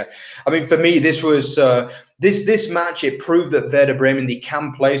season. But yeah, I mean, for me, this was this match. It proved that Werder Bremen, they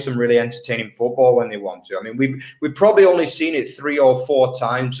can play some really entertaining football when they want to. I mean, we've probably only seen it 3 or 4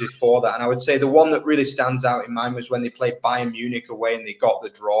 times before that, and I would say the one that really stands out in mind was when they played Bayern Munich away and they got the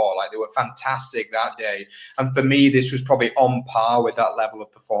draw. Like, they were fantastic that day, and for me this was probably on par with that level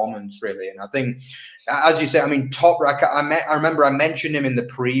of performance, really. And I think, as you say, I mean, Toprak, I remember I mentioned him in the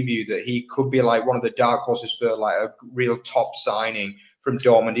preview that he could be like one of the dark horses for like a real top signing from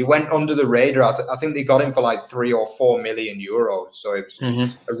Dortmund. He went under the radar. I think they got him for like 3 or 4 million euros. So it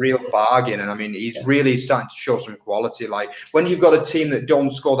was a real bargain. And I mean, he's really starting to show some quality. Like, when you've got a team that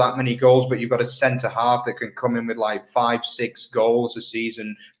don't score that many goals, but you've got a centre half that can come in with like 5, 6 goals a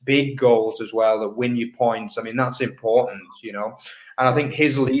season, big goals as well, that win you points. I mean, that's important, you know. And I think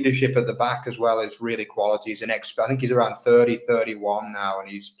his leadership at the back as well is really quality. He's I think he's around 30, 31 now, and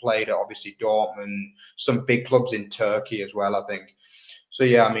he's played at obviously Dortmund, some big clubs in Turkey as well, I think. So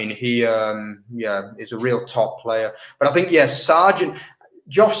yeah, I mean, he is a real top player. But I think,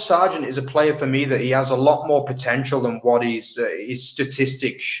 Josh Sargent is a player for me that he has a lot more potential than what his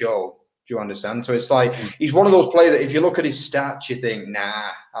statistics show. Do you understand? So it's like he's one of those players that if you look at his stats, you think, nah,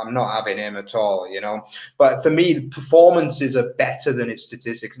 I'm not having him at all, you know. But for me, the performances are better than his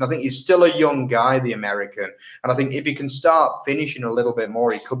statistics. And I think he's still a young guy, the American. And I think if he can start finishing a little bit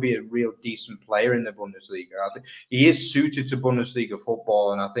more, he could be a real decent player in the Bundesliga. I think he is suited to Bundesliga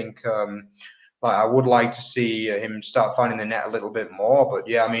football. And I think I would like to see him start finding the net a little bit more. But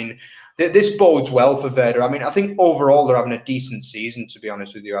yeah, I mean, this bodes well for Werder. I mean, I think overall they're having a decent season, to be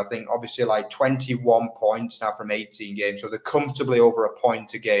honest with you. I think obviously like 21 points now from 18 games. So they're comfortably over a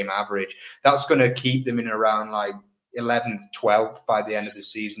point a game average. That's going to keep them in around like 11th, 12th by the end of the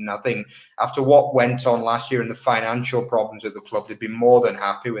season. I think after what went on last year and the financial problems at the club, they'd be more than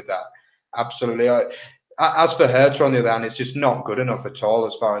happy with that. Absolutely. As for Hertha, on the other hand, it's just not good enough at all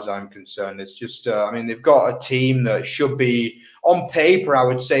as far as I'm concerned. It's just, I mean, they've got a team that should be, on paper, I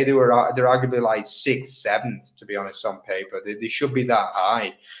would say they're arguably like 6th, 7th, to be honest, on paper. They should be that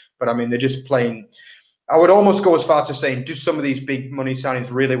high. But, I mean, they're just playing. I would almost go as far to saying, do some of these big money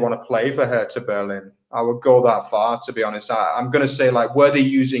signings really want to play for Hertha Berlin? I would go that far, to be honest. I'm going to say, like, were they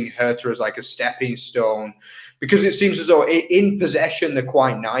using Hertha as like a stepping stone? Because it seems as though in possession they're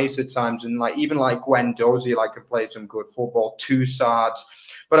quite nice at times, and like even like Guendouzi can play some good football, Toussaint.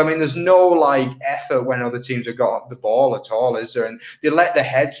 But I mean, there's no like effort when other teams have got the ball at all, is there? And they let the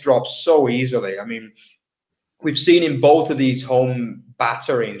heads drop so easily. I mean, we've seen in both of these home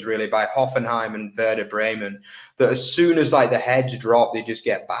batterings, really, by Hoffenheim and Werder Bremen, that as soon as like the heads drop, they just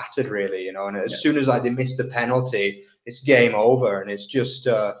get battered, really, you know. And as soon as like they miss the penalty, it's game over, and it's just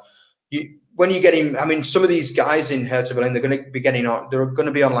when you get him, I mean, some of these guys in Hertha Berlin, they're going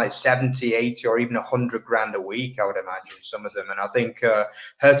to be on like 70, 80 or even 100 grand a week, I would imagine, some of them. And I think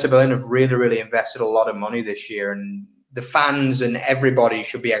Hertha Berlin have really, really invested a lot of money this year, and the fans and everybody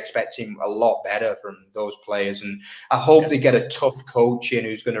should be expecting a lot better from those players. And I hope they get a tough coach in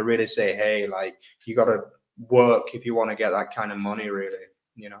who's going to really say, hey, like, you got to work if you want to get that kind of money, really,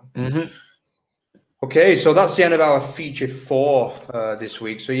 you know. Mm-hmm. Okay, so that's the end of our feature 4 this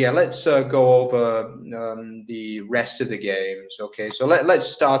week. So yeah, let's go over the rest of the games. Okay, so let's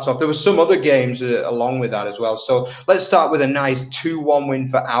start off. There were some other games along with that as well. So let's start with a nice 2-1 win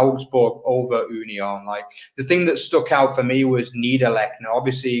for Augsburg over Union. Like, the thing that stuck out for me was Niederlechner.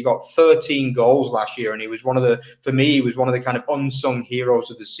 Obviously, he got 13 goals last year, and he was one of the kind of unsung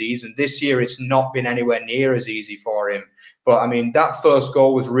heroes of the season. This year, it's not been anywhere near as easy for him. But I mean, that first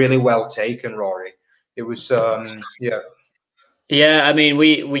goal was really well taken, Rory. It was, Yeah, I mean,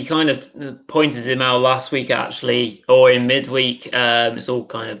 we kind of pointed him out last week, actually, or in midweek. It's all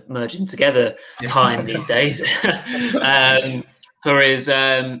kind of merging together time these days. For his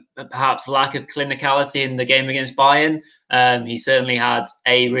perhaps lack of clinicality in the game against Bayern. He certainly had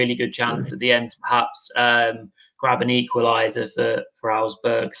a really good chance at the end to perhaps grab an equaliser for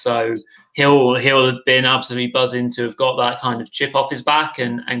Augsburg. So he'll have been absolutely buzzing to have got that kind of chip off his back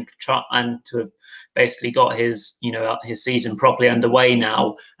and to have basically got his season properly underway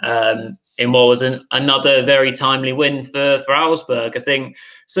now in what was another very timely win for Augsburg. I think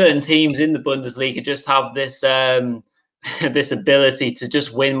certain teams in the Bundesliga just have this this ability to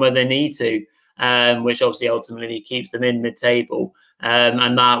just win when they need to. which obviously ultimately keeps them in mid-table.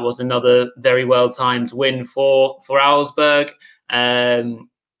 And that was another very well-timed win for Augsburg.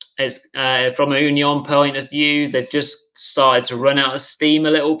 It's from a Union point of view, they've just started to run out of steam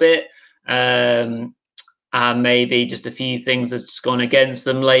a little bit. And maybe just a few things have just gone against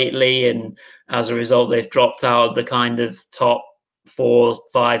them lately, and as a result, they've dropped out of the kind of top 4,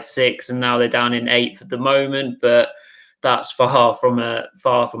 5, 6, and now they're down in 8th at the moment. But that's far from a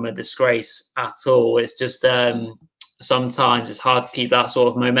disgrace at all. It's just sometimes it's hard to keep that sort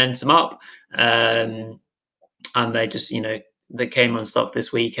of momentum up, and they just they came unstuck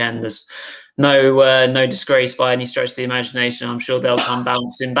this weekend. There's no disgrace by any stretch of the imagination. I'm sure they'll come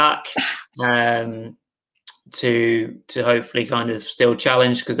bouncing back. To hopefully kind of still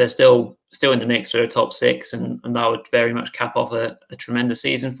challenge, because they're still in the mix for a top 6, and that would very much cap off a tremendous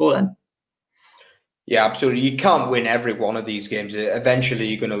season for them. Yeah, absolutely. You can't win every one of these games. Eventually,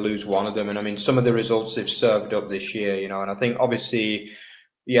 you're going to lose one of them. And I mean, some of the results they've served up this year, and I think obviously,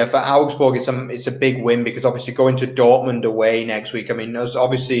 yeah, for Augsburg, it's a big win, because obviously going to Dortmund away next week, I mean,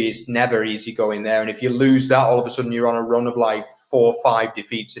 obviously it's never easy going there. And if you lose that, all of a sudden you're on a run of like 4 or 5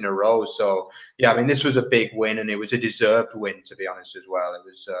 defeats in a row. So, yeah, I mean, this was a big win, and it was a deserved win, to be honest, as well. It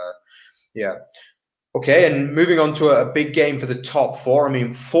was, yeah. Okay, and moving on to a big game for the top 4. I mean,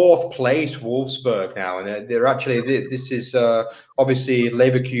 4th place Wolfsburg now, and they're actually, this is obviously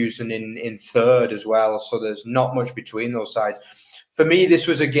Leverkusen in 3rd as well. So there's not much between those sides. For me, this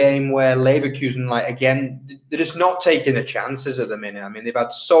was a game where Leverkusen, again, they're just not taking the chances at the minute. I mean, they've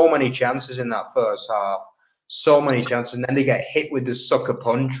had so many chances in that first half, so many chances, and then they get hit with the sucker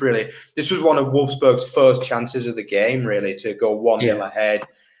punch, really. This was one of Wolfsburg's first chances of the game, really, to go 1-0 ahead.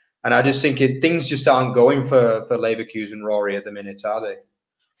 And I just think things just aren't going for Leverkusen, Rory, at the minute, are they?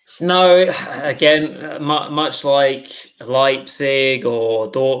 No, again, much like Leipzig or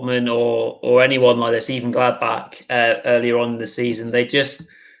Dortmund or anyone like this, even Gladbach earlier on in the season, they just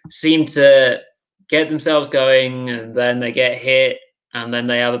seem to get themselves going, and then they get hit, and then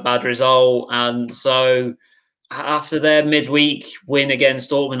they have a bad result. And so after their midweek win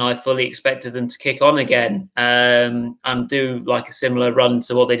against Dortmund, I fully expected them to kick on again and do like a similar run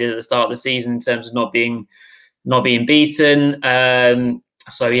to what they did at the start of the season in terms of not being beaten.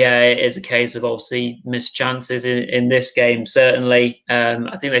 So yeah, it is a case of obviously missed chances in this game. Certainly,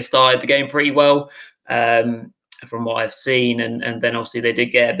 I think they started the game pretty well from what I've seen, and then obviously they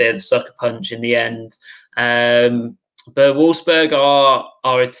did get a bit of a sucker punch in the end. But Wolfsburg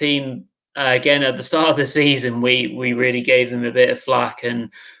are a team. Again, at the start of the season, we really gave them a bit of flack,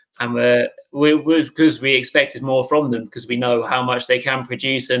 and because we expected more from them, because we know how much they can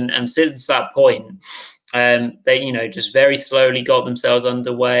produce, and since that point, they just very slowly got themselves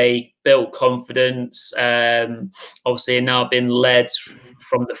underway, built confidence. Obviously, are now been led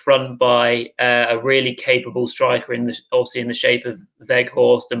from the front by a really capable striker in the shape of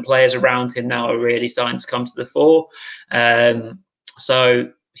Weghorst, and players around him now are really starting to come to the fore. So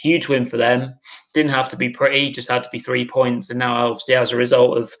huge win for them. Didn't have to be pretty, just had to be 3 points. And now, obviously, as a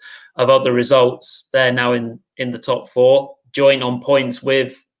result of other results, they're now in the top 4, joint on points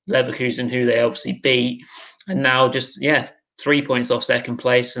with Leverkusen, who they obviously beat. And now just, 3 points off second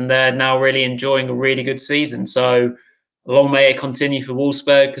place. And they're now really enjoying a really good season. So long may it continue for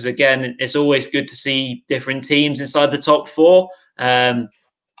Wolfsburg, because, again, it's always good to see different teams inside the top 4.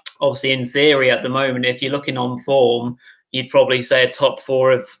 Obviously, in theory, at the moment, if you're looking on form, you'd probably say a top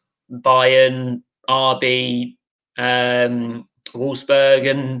 4 of Bayern, RB,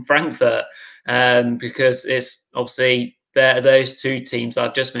 Wolfsburg, and Frankfurt, because it's obviously those 2 teams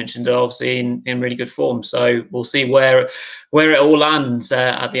I've just mentioned are obviously in really good form. So we'll see where it all lands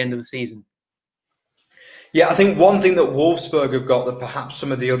at the end of the season. Yeah, I think one thing that Wolfsburg have got that perhaps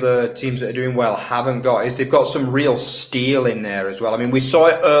some of the other teams that are doing well haven't got is they've got some real steel in there as well. I mean, we saw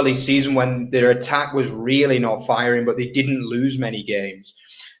it early season when their attack was really not firing, but they didn't lose many games.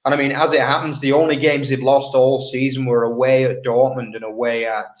 And I mean, as it happens, the only games they've lost all season were away at Dortmund and away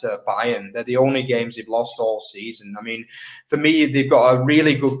at Bayern. They're the only games they've lost all season. I mean, for me, they've got a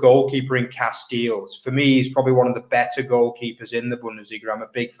really good goalkeeper in Castells. For me, he's probably one of the better goalkeepers in the Bundesliga. I'm a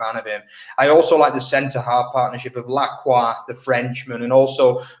big fan of him. I also like the centre-half partnership of Lacroix, the Frenchman, and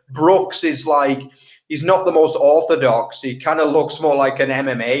also Brooks is he's not the most orthodox. He kind of looks more like an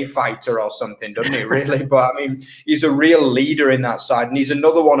MMA fighter or something, doesn't he, really? But, I mean, he's a real leader in that side. And he's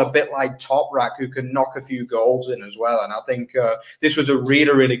another one a bit like Toprak, who can knock a few goals in as well. And I think this was a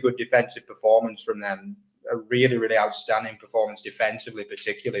really, really good defensive performance from them. A really, really outstanding performance defensively,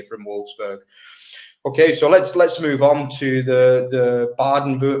 particularly from Wolfsburg. Okay, so let's move on to the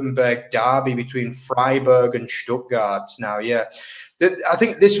Baden-Württemberg derby between Freiburg and Stuttgart. Now, I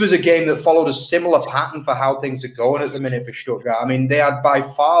think this was a game that followed a similar pattern for how things are going at the minute for Stuttgart. I mean, they had by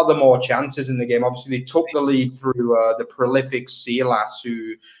far the more chances in the game. Obviously, they took the lead through the prolific Silas,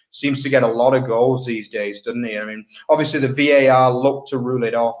 who seems to get a lot of goals these days, doesn't he? I mean, obviously the VAR looked to rule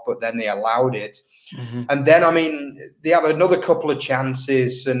it off, but then they allowed it. And then, I mean, they have another couple of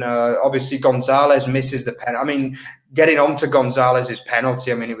chances, and obviously Gonzalez misses the pen. I mean, getting on to Gonzalez's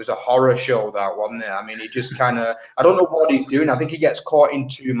penalty, I mean, it was a horror show, that, wasn't it? I mean, he just kind of, I don't know what he's doing. I think he gets caught in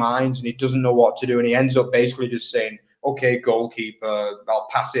two minds and he doesn't know what to do. And he ends up basically just saying, okay, goalkeeper, I'll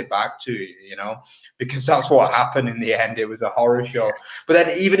pass it back to you, you know, because that's what happened in the end. It was a horror show. But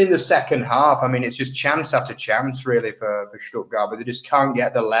then even in the second half, I mean, it's just chance after chance, really, for Stuttgart, but they just can't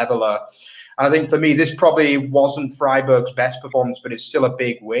get the leveler. And I think for me, this probably wasn't Freiburg's best performance, but it's still a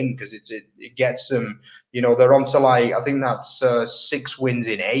big win because it gets them, you know, they're on to like, I think that's 6 wins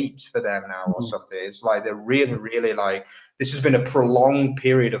in 8 for them now or something. It's like they're really, really like, this has been a prolonged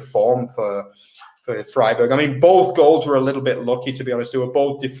period of form for Freiburg. I mean, both goals were a little bit lucky, to be honest. They were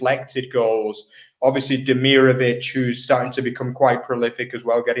both deflected goals. Obviously, Demirovic, who's starting to become quite prolific as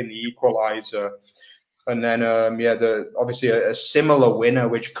well, getting the equaliser. And then, obviously a similar winner,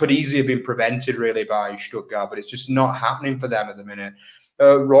 which could easily have been prevented really by Stuttgart, but it's just not happening for them at the minute.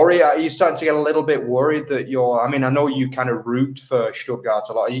 Rory, are you starting to get a little bit worried that I mean, I know you kind of root for Stuttgart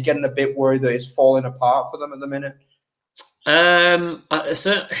a lot. Are you getting a bit worried that it's falling apart for them at the minute?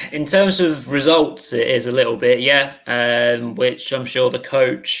 So in terms of results, it is a little bit, yeah, which I'm sure the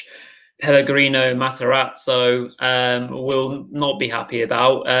coach Pellegrino Matarazzo will not be happy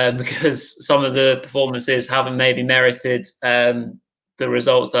about because some of the performances haven't maybe merited the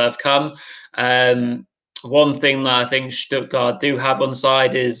results that have come. One thing that I think Stuttgart do have on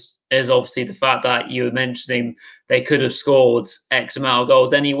side is obviously the fact that you were mentioning they could have scored X amount of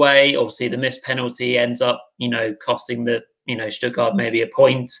goals anyway. Obviously, the missed penalty ends up, costing Stuttgart maybe a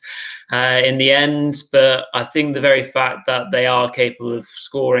point in the end. But I think the very fact that they are capable of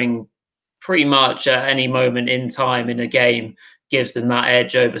scoring pretty much at any moment in time in a game gives them that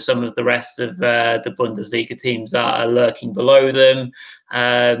edge over some of the rest of the Bundesliga teams that are lurking below them.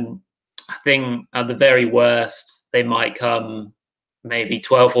 I think at the very worst, they might come maybe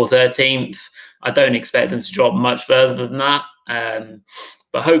 12th or 13th. I don't expect them to drop much further than that.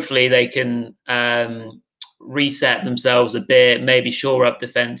 But hopefully they can reset themselves a bit, maybe shore up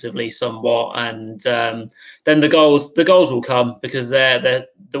defensively somewhat, and then the goals will come because the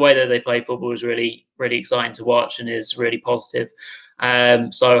way that they play football is really, really exciting to watch and is really positive.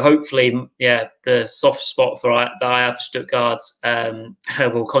 So hopefully, the soft spot that I have for Stuttgart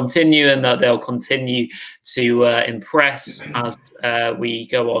will continue, and that they'll continue to impress as we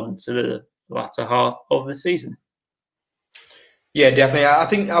go on to the latter half of the season. Yeah, definitely. I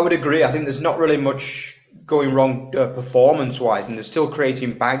think I would agree. I think there's not really much going wrong performance-wise, and they're still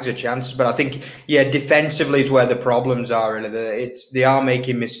creating bags of chances. But I think, defensively is where the problems are. Really, they are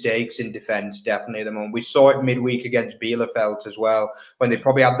making mistakes in defence, definitely at the moment. We saw it midweek against Bielefeld as well, when they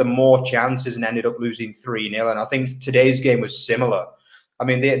probably had the more chances and ended up losing 3-0. And I think today's game was similar. I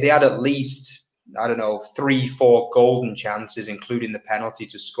mean, they had at least, I don't know, 3-4 golden chances, including the penalty,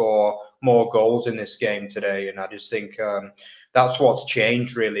 to score more goals in this game today. And I just think that's what's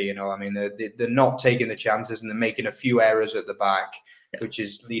changed, really. I mean, they're not taking the chances and they're making a few errors at the back, which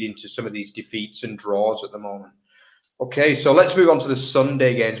is leading to some of these defeats and draws at the moment. Okay, so let's move on to the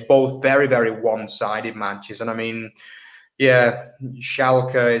Sunday games, both very, very one-sided matches. And I mean,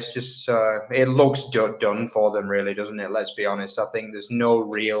 Schalke is just, it looks done for them, really, doesn't it? Let's be honest. I think there's no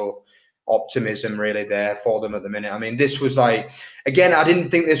real optimism really there for them at the minute. I mean, this was like, again, I didn't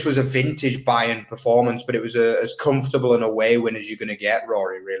think this was a vintage Bayern performance, but it was as comfortable an away win as you're going to get,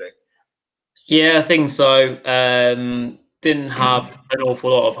 Rory, really. Yeah, I think so. Didn't have an awful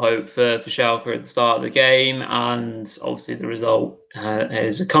lot of hope for Schalke at the start of the game, and obviously the result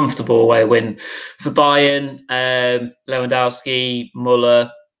is a comfortable away win for Bayern. Lewandowski,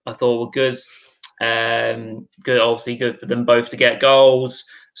 Muller, I thought were good. Good, obviously good for them both to get goals.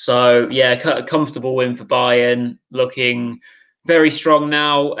 So, a comfortable win for Bayern, looking very strong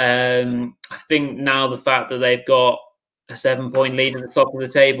now. I think now the fact that they've got a 7-point lead at the top of the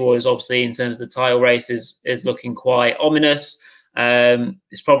table is obviously, in terms of the title race, is looking quite ominous.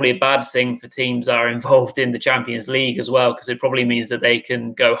 It's probably a bad thing for teams that are involved in the Champions League as well, because it probably means that they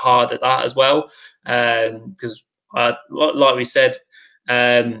can go hard at that as well. Because, like we said,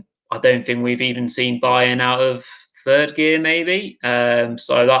 I don't think we've even seen Bayern out of third gear, maybe.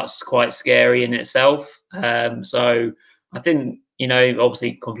 So that's quite scary in itself. So I think,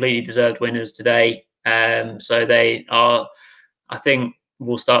 obviously completely deserved winners today. So they are, I think,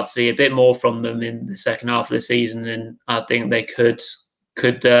 we'll start to see a bit more from them in the second half of the season, and I think they could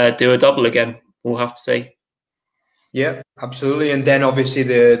do a double again. We'll have to see. Yeah, absolutely. And then obviously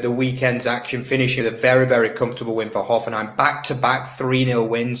the weekend's action finishing with a very, very comfortable win for Hoffenheim. Back-to-back 3-0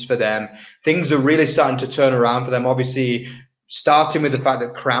 wins for them. Things are really starting to turn around for them. Obviously, starting with the fact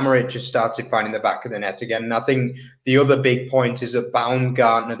that Kramaric just started finding the back of the net again. And I think the other big point is that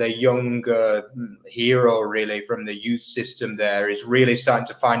Baumgartner, their young hero really from the youth system there, is really starting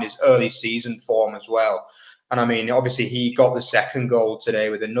to find his early season form as well. And I mean, obviously, he got the second goal today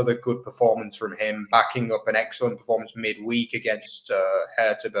with another good performance from him, backing up an excellent performance midweek against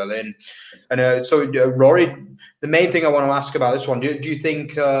Hertha Berlin. And Rory, the main thing I want to ask about this one, do you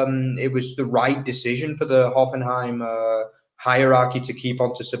think it was the right decision for the Hoffenheim hierarchy to keep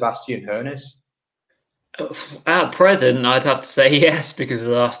on to Sebastian Hoeneß? At present, I'd have to say yes because of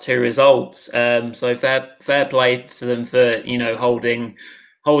the last two results. So fair play to them for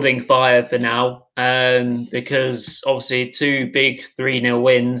holding fire for now. Because obviously two big 3-0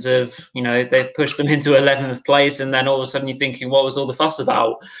 wins they've pushed them into 11th place, and then all of a sudden you're thinking, what was all the fuss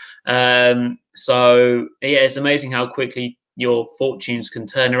about? So yeah, it's amazing how quickly your fortunes can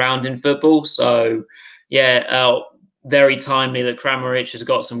turn around in football. So yeah, very timely that Kramaric has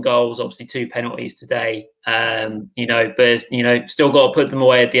got some goals, obviously 2 penalties today. But still got to put them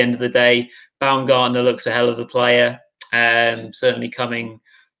away at the end of the day. Baumgartner looks a hell of a player, certainly coming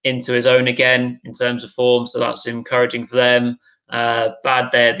into his own again in terms of form, so that's encouraging for them.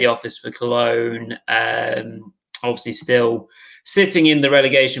 Bad day at the office for Cologne. Obviously still sitting in the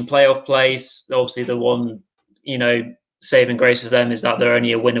relegation playoff place. Obviously the one, saving grace for them is that they're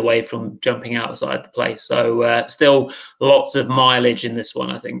only a win away from jumping outside the place. So still lots of mileage in this one,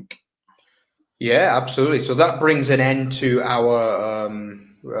 I think. Yeah, absolutely. So that brings an end to our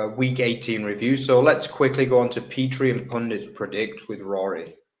Week 18 review. So let's quickly go on to Petrie and Pundit's Predict with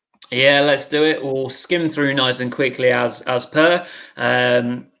Rory. Yeah, let's do it. We'll skim through nice and quickly as per.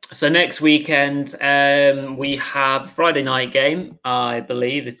 So next weekend, we have Friday night game, I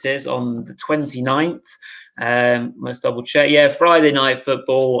believe it is, on the 29th. Let's double check. Yeah, Friday night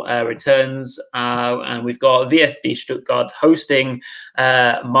football returns, and we've got VfB Stuttgart hosting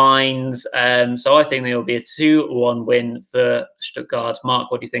Mainz. So I think there will be a 2-1 win for Stuttgart.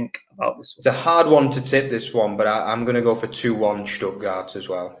 Mark, what do you think about this one? It's a hard one to tip, this one, but I'm going to go for 2-1 Stuttgart as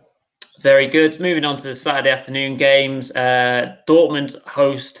well. Very good. Moving on to the Saturday afternoon games. Dortmund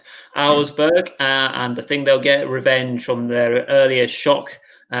host Augsburg, and I think they'll get revenge from their earlier shock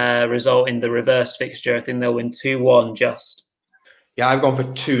result in the reverse fixture. I think they'll win 2-1 just. Yeah, I've gone for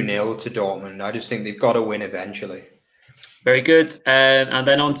 2-0 to Dortmund. I just think they've got to win eventually. Very good. And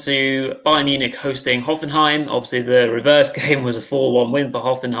then on to Bayern Munich hosting Hoffenheim. Obviously, the reverse game was a 4-1 win for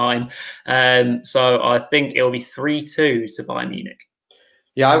Hoffenheim. So I think it'll be 3-2 to Bayern Munich.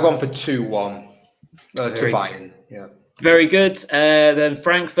 Yeah, I've gone for 2-1 to Bayern. Yeah. Very good. Then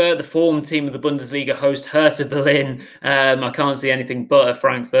Frankfurt, the form team of the Bundesliga, host Hertha Berlin. I can't see anything but a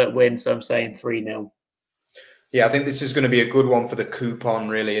Frankfurt win, so I'm saying 3-0. Yeah, I think this is going to be a good one for the coupon,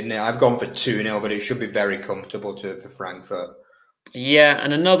 really, isn't it? I've gone for 2-0, but it should be very comfortable for Frankfurt. Yeah,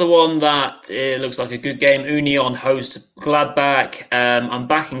 and another one that it looks like a good game. Union host Gladbach. I'm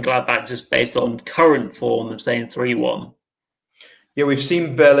backing Gladbach just based on current form. I'm saying 3-1. Yeah, we've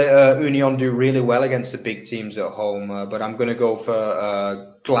seen Union do really well against the big teams at home, but I'm going to go for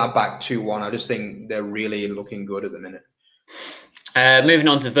Gladbach 2-1. I just think they're really looking good at the minute. Moving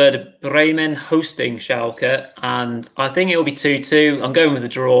on to Werder Bremen hosting Schalke, and I think it'll be 2-2. I'm going with a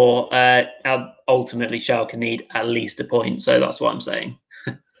draw. Ultimately, Schalke need at least a point, so that's what I'm saying.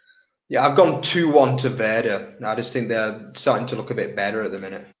 Yeah, I've gone 2-1 to Werder. I just think they're starting to look a bit better at the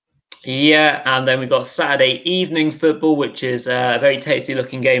minute. Yeah, and then we've got Saturday evening football, which is a very tasty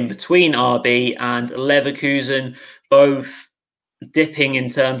looking game between RB and Leverkusen, both dipping in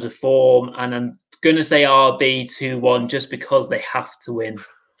terms of form, and I'm going to say RB 2-1 just because they have to win.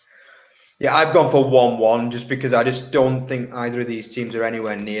 Yeah, I've gone for 1-1 just because I just don't think either of these teams are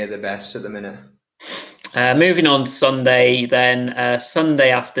anywhere near the best at the minute. Moving on to Sunday, then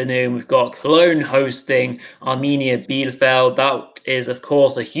Sunday afternoon, we've got Cologne hosting Arminia Bielefeld. That is, of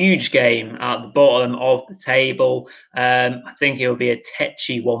course, a huge game at the bottom of the table. I think it will be a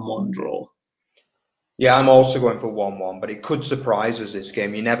tetchy 1-1 draw. Yeah, I'm also going for 1-1, but it could surprise us, this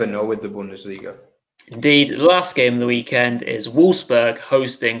game. You never know with the Bundesliga. Indeed, the last game of the weekend is Wolfsburg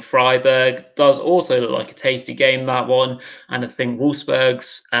hosting Freiburg. Does also look like a tasty game, that one. And I think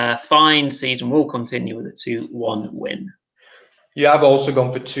Wolfsburg's fine season will continue with a 2-1 win. Yeah, I've also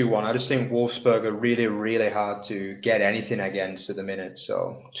gone for 2-1. I just think Wolfsburg are really, really hard to get anything against at the minute.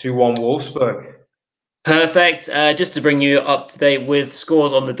 So 2-1 Wolfsburg. Perfect. Just to bring you up to date with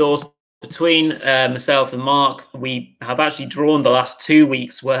scores on the doors between myself and Mark, we have actually drawn the last 2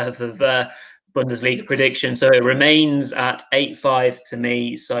 weeks worth of Bundesliga prediction, so it remains at 8-5 to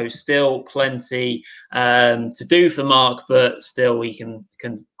me. So still plenty to do for Mark, but still we can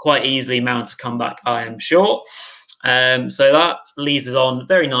quite easily mount a comeback, I am sure. So that leads us on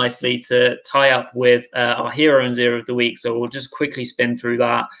very nicely to tie up with our hero and zero of the week. So we'll just quickly spin through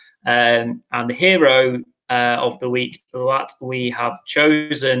that. And the hero of the week that we have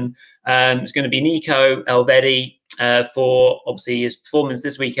chosen is going to be Nico Elvedi for obviously his performance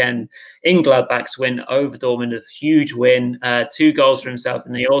this weekend in Gladbach's win over Dortmund. A huge win, 2 goals for himself,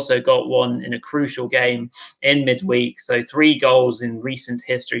 and he also got one in a crucial game in midweek. So 3 goals in recent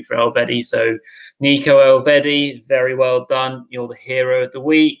history for Elvedi. So Nico Elvedi, very well done. You're the hero of the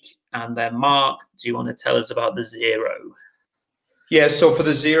week. And then Mark, do you want to tell us about the zero? Yeah, so for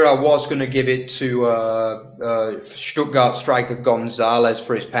the zero, I was going to give it to Stuttgart striker Gonzalez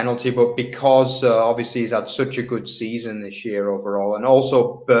for his penalty, but because obviously he's had such a good season this year overall, and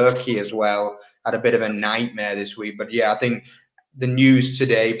also Berkey as well had a bit of a nightmare this week. But yeah, I think the news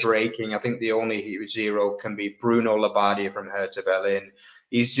today breaking, I think the only zero can be Bruno Labbadia from Hertha Berlin.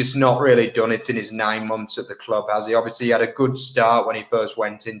 He's just not really done it in his 9 months at the club, has he? Obviously, he had a good start when he first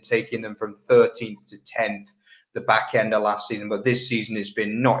went in, taking them from 13th to 10th the back end of last season, but this season has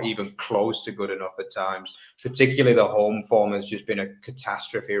been not even close to good enough at times. Particularly the home form has just been a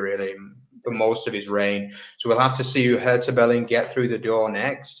catastrophe, really, for most of his reign. So we'll have to see who Hertha Berlin get through the door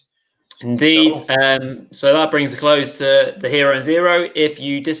next. Indeed. So that brings a close to the hero and zero. If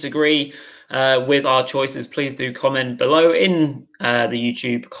you disagree with our choices, please do comment below in the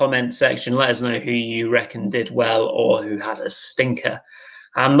YouTube comment section. Let us know who you reckon did well or who had a stinker.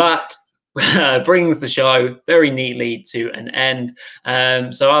 And that brings the show very neatly to an end.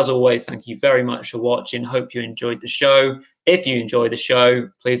 So as always, thank you very much for watching. Hope you enjoyed the show. If you enjoy the show,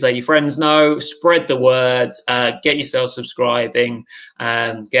 please let your friends know, spread the word, get yourself subscribing,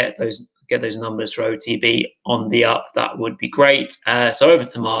 get those numbers for OTB on the up. That would be great. So over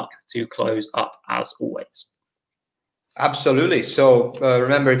to Mark to close up as always. Absolutely. So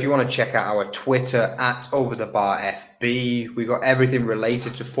remember, if you want to check out our Twitter at OverTheBarFB, we've got everything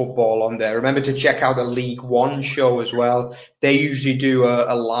related to football on there. Remember to check out the League One show as well. They usually do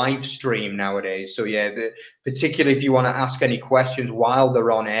a live stream nowadays. So yeah, particularly if you want to ask any questions while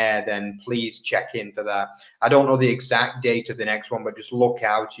they're on air, then please check into that. I don't know the exact date of the next one, but just look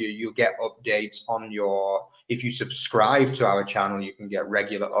out. You'll get updates on your, if you subscribe to our channel, you can get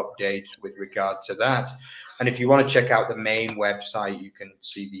regular updates with regard to that. And if you want to check out the main website, you can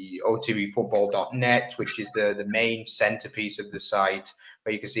see the otbfootball.net, which is the main centerpiece of the site,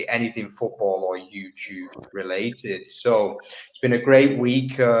 where you can see anything football or YouTube related. So it's been a great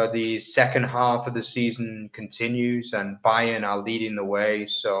week. The second half of the season continues, and Bayern are leading the way.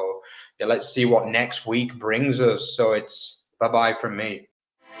 So yeah, let's see what next week brings us. So it's bye-bye from me.